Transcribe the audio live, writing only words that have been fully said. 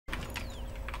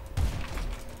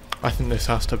I think this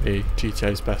has to be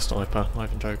GTA's best sniper, not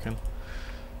even joking.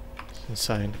 It's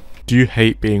insane. Do you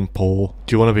hate being poor?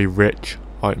 Do you want to be rich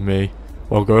like me?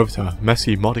 Well, go over to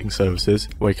Messy Modding Services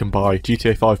where you can buy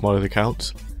GTA 5 modded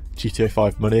accounts, GTA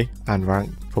 5 money and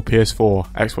rank for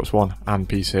PS4, Xbox One and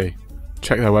PC.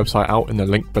 Check their website out in the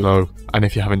link below, and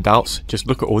if you're having doubts, just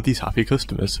look at all these happy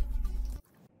customers.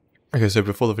 Okay, so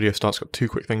before the video starts, got two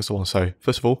quick things I want to say.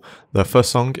 First of all, the first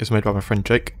song is made by my friend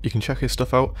Jake. You can check his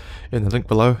stuff out in the link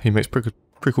below. He makes pretty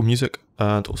cool music.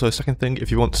 And also, second thing,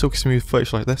 if you want silky smooth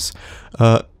footage like this,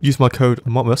 use my code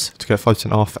MOTMUS to get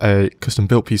 5% off a custom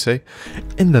built PC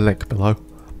in the link below.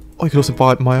 Or you can also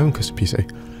buy my own custom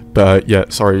PC. But yeah,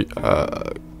 sorry,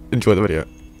 enjoy the video.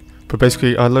 But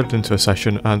basically, I loaded into a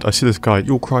session and I see this guy,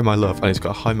 You'll Cry My Love, and he's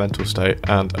got a high mental state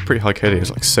and a pretty high KD, he's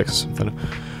like 6 or something.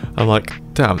 I'm like,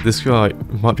 damn, this guy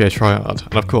might be a tryhard,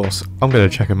 and of course, I'm going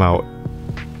to check him out.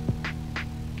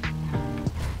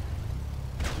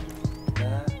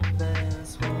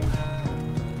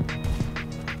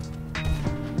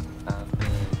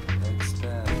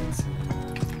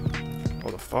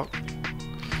 What the fuck?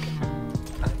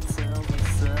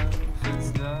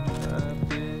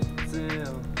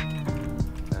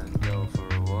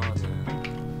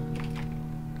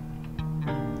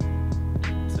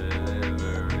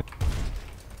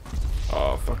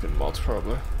 Fucking mods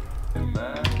probably.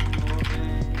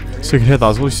 So you can hear that I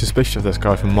was always suspicious of this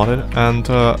guy from modding, and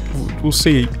we'll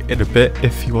see in a bit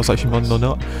if he was actually modding or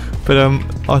not, but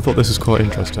I thought this was quite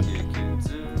interesting.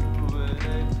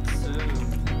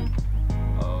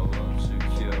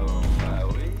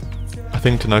 A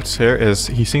thing to notice here is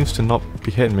he seems to not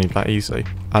be hitting me that easily,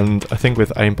 and I think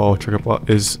with aimbot or trigger bot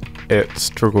is it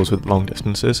struggles with long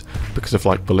distances because of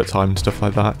like bullet time and stuff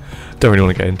like that. Don't really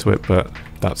want to get into it, but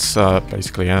that's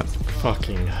basically it.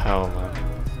 Fucking hell, man.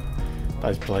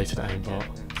 That is blatant aimbot.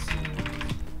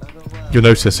 You'll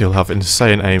notice he'll have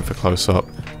insane aim for close up,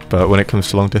 but when it comes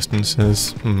to long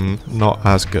distances, not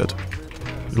as good.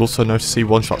 You'll also notice he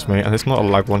one-shots me, and it's not a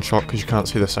lag one-shot because you can't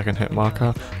see the second hit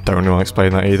marker. Don't really want to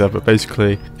explain that either, but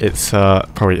basically it's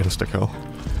probably insta-kill.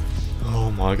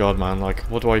 Oh my god, man, like,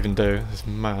 what do I even do? This is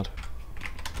mad.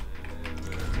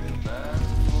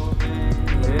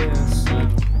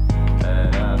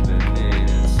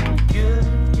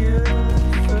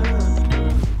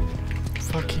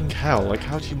 Fucking hell, like,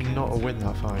 how do you not win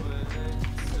that fight?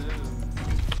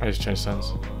 I just changed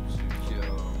sense.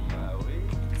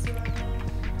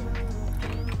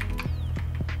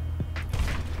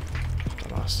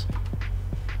 Dumbass.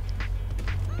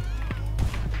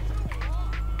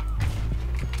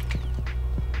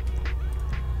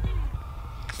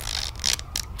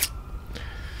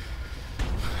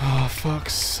 Oh,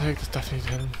 fuck's sake, that's definitely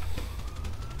him.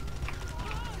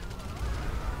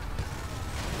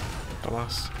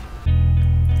 Dumbass.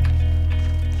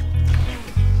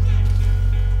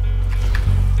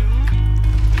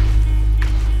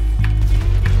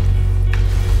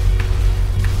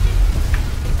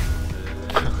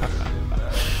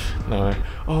 No.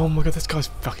 Oh my god, this guy's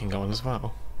fucking going as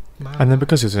well. Man. And then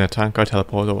because he was in a tank, I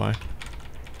teleported away.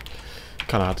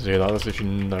 Kinda had to do that, there's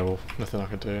literally nothing I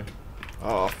could do.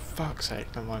 Oh, fuck's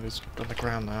sake, never mind, he's on the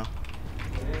ground now.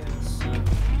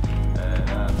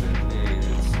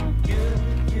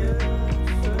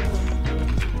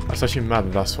 That's actually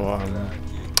mad, that's what,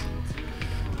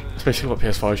 that's basically what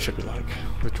PS5 should be like,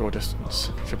 with draw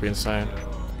distance. Should be insane.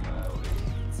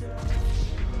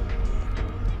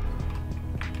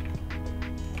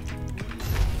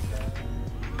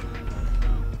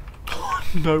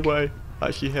 No way,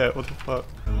 actually hit, what the fuck?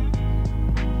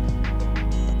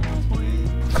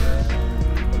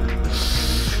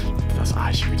 That's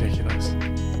actually ridiculous.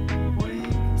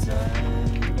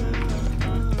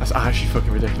 That's actually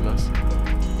fucking ridiculous.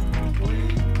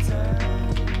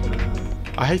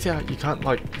 I hate it how you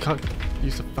can't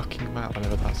use the fucking map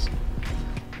whenever that's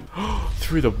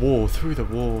through the wall.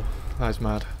 That is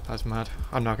mad. That's mad.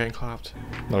 I'm now getting clapped.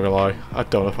 Not gonna lie, I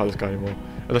don't want to fight this guy anymore.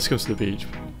 Let's go to the beach.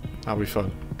 That'll be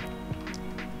fun.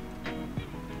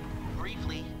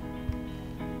 Briefly.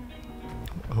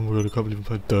 Oh my god, I can't believe I'm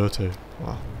playing dirty.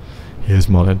 Wow. He is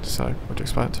modded, so what do you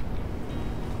expect?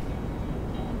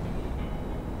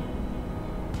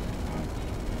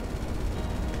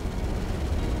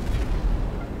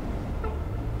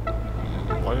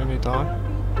 Why didn't he die?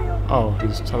 Oh,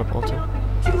 he's teleporting.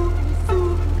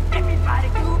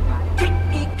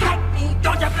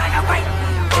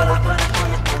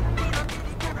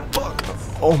 Fuck!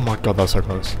 Oh my god, that's so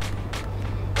close.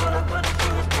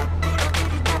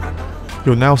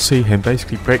 You'll now see him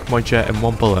basically break my jet in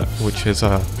one bullet, which is,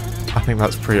 I think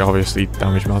that's pretty obviously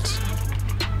damage mods.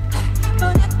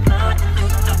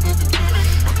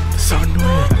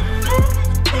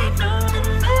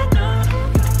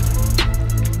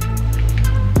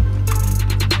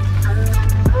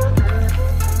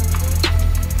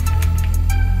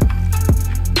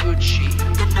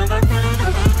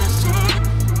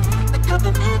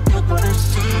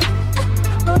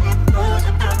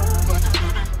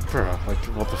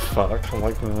 from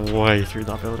like way through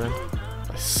that building.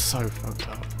 That's so fucked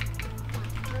up.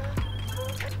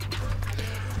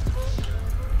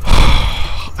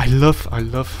 I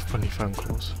love funny phone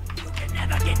calls.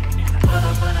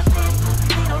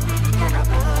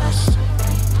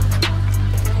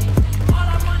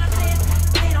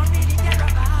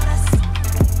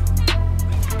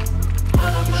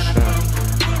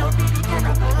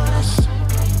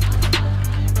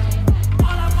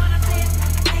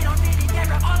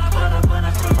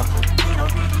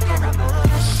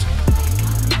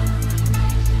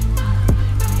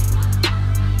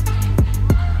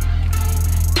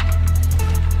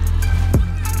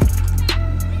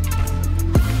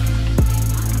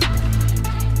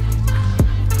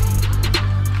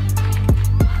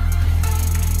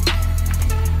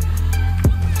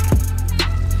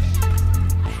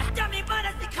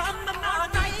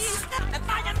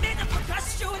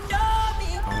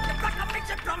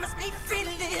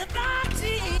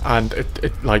 And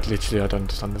it like literally I don't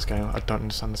understand this game. I don't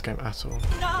understand this game at all.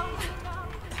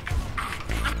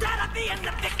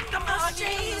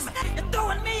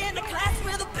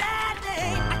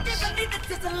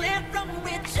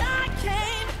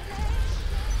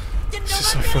 This is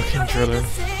so fucking drilling.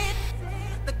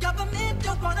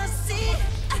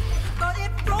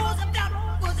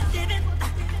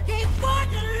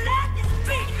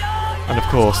 And of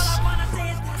course,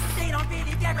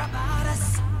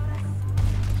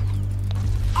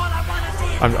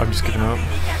 I'm just giving up.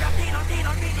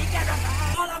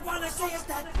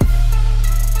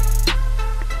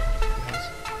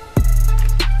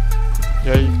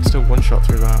 Yeah, you can still one-shot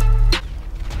through that.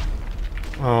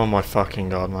 Oh my fucking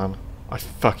god, man. I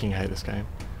fucking hate this game.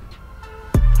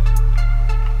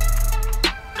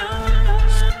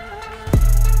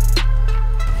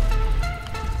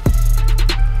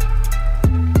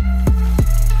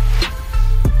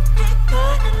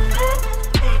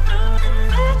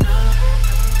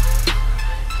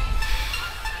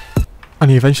 And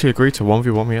he eventually agreed to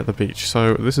 1v1 me at the beach,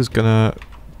 so this is gonna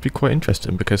be quite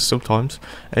interesting because sometimes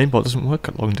aimbot doesn't work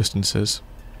at long distances.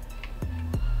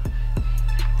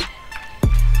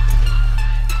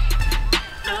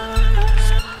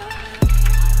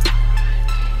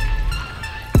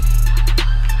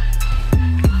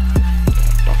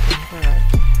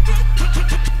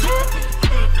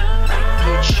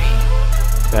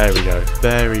 There we go,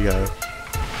 there we go.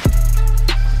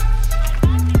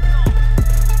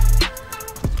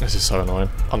 This is so annoying.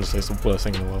 Honestly, it's the worst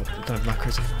thing in the world. I don't have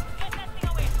macros either.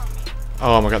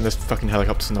 Oh my god, this fucking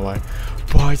helicopter's in the way.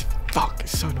 Why the fuck?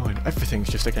 It's so annoying. Everything's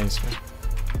just against me.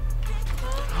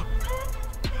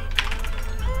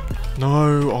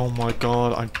 No, oh my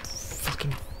god, I'm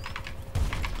fucking...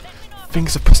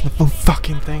 Fingers are pressing the wrong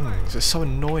fucking things. It's so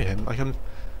annoying. Like, I'm...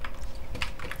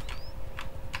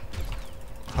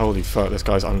 Holy fuck, this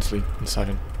guy's honestly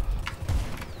insane.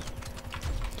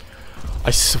 I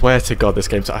swear to god, this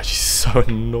game's actually so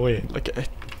annoying. Like,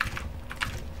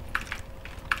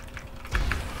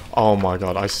 oh my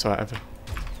god, I swear.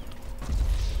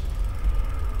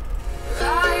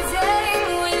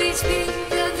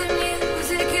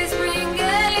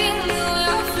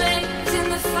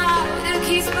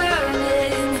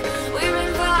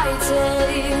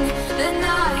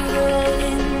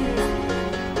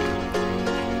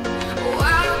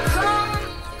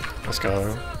 Let's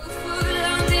go.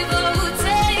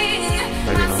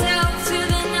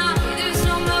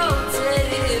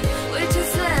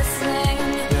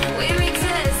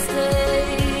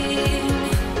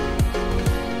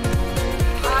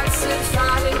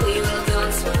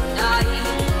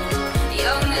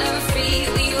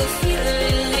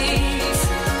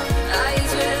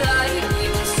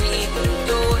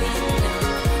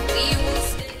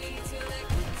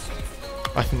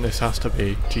 I think this has to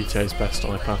be GTA's best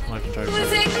sniper, I can joke.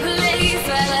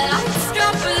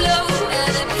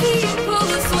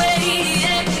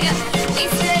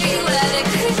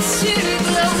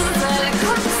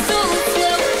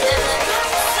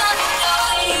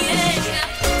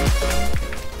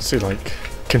 See, like,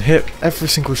 can hit every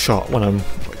single shot when I'm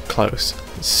like, close.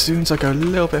 As soon as I go a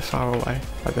little bit far away,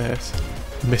 like this,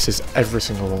 misses every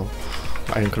single one.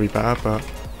 My aim could be better, but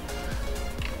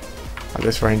at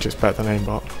this range it's better than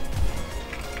aimbot.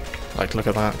 Like, look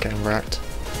at that, getting wrecked.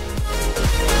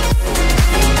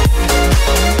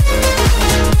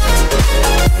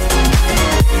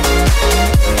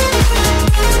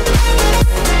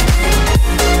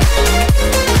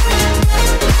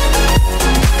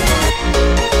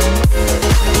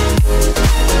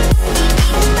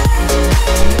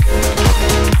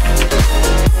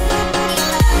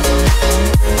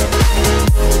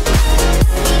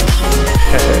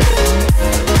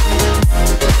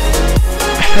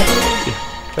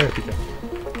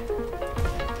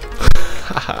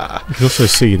 You also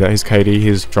see that his KD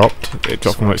has dropped. It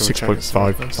dropped from like Just wanna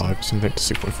 6.55 or something to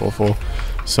 6.44.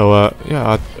 So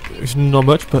yeah, it's not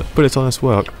much, but it's honest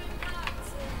work.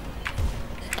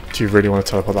 Do you really want to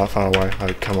teleport that far away?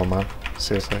 Like, come on, man.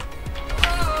 Seriously.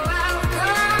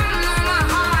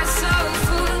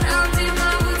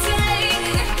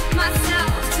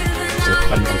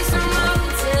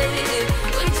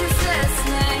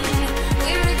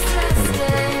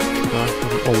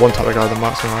 Or one type of guy with a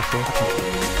marksman rifle.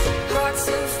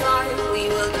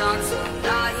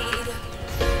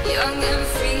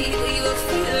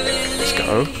 Let's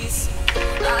go.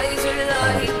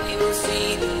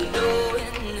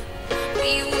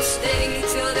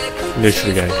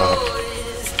 Literally getting caught.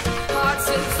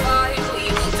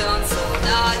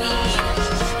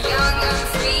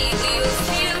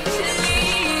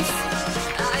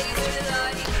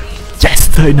 Yes,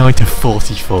 39 to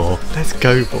 44. Let's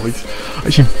go, boys. I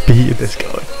actually beaten this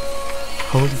guy.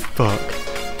 Holy fuck.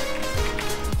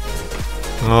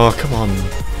 Oh, come on.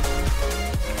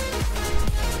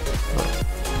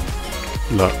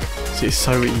 Look. See, it's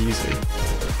so easy.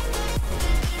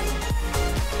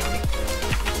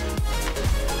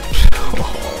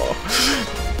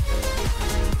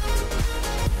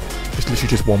 It's literally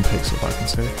just one pixel I can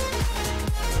see.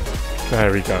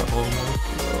 There we go. Oh my god.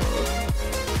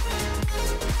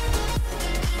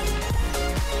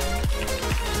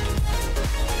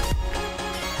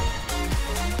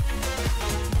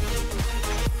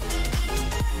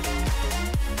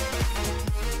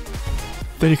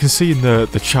 Then you can see in the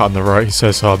chat on the right, he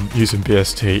says I'm using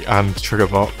BST and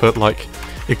Triggerbot, but like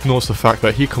ignores the fact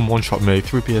that he can one-shot me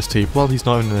through BST while he's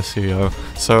not in the CEO.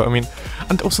 So I mean,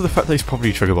 and also the fact that he's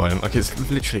probably Triggerbotting, like it's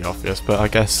literally obvious, but I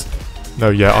guess,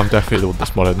 no, yeah, I'm definitely the one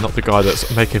that's modded, not the guy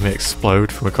that's making me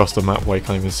explode from across the map where he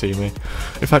can't even see me.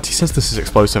 In fact, he says this is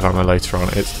explosive ammo later on,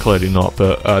 it's clearly not,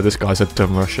 but this guy's a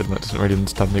dumb Russian that doesn't really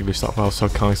understand English that well, so I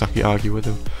can't exactly argue with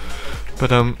him. But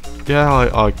yeah,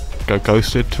 I go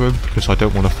ghosted to him because I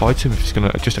don't want to fight him if he's going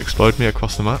to just explode me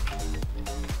across the map.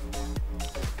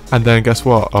 And then guess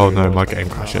what? Oh no, my game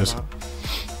crashes.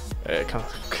 It can't.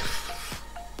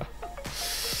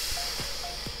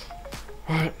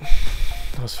 Right,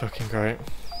 that was fucking great.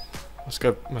 Let's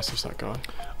go message that guy.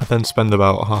 I then spend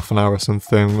about half an hour or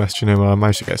something messaging him and I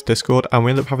managed to get his Discord and we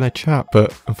ended up having a chat,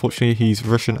 but unfortunately he's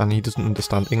Russian and he doesn't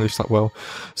understand English that well,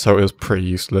 so it was pretty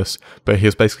useless. But he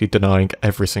was basically denying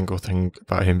every single thing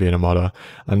about him being a modder,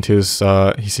 and he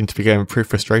seemed to be getting pretty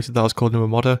frustrated that I was calling him a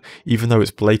modder, even though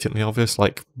it's blatantly obvious,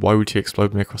 like why would he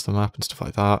explode me across the map and stuff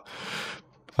like that.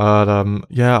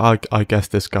 Yeah, I guess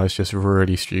this guy's just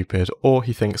really stupid, or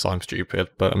he thinks I'm stupid,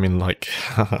 but I mean, like,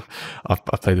 I've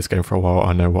played this game for a while,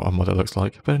 I know what a modder looks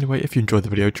like. But anyway, if you enjoyed the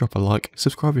video, drop a like,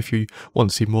 subscribe if you want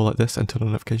to see more like this, and turn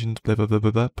on notifications, blah blah blah blah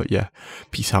blah. But yeah,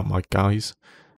 peace out my guys.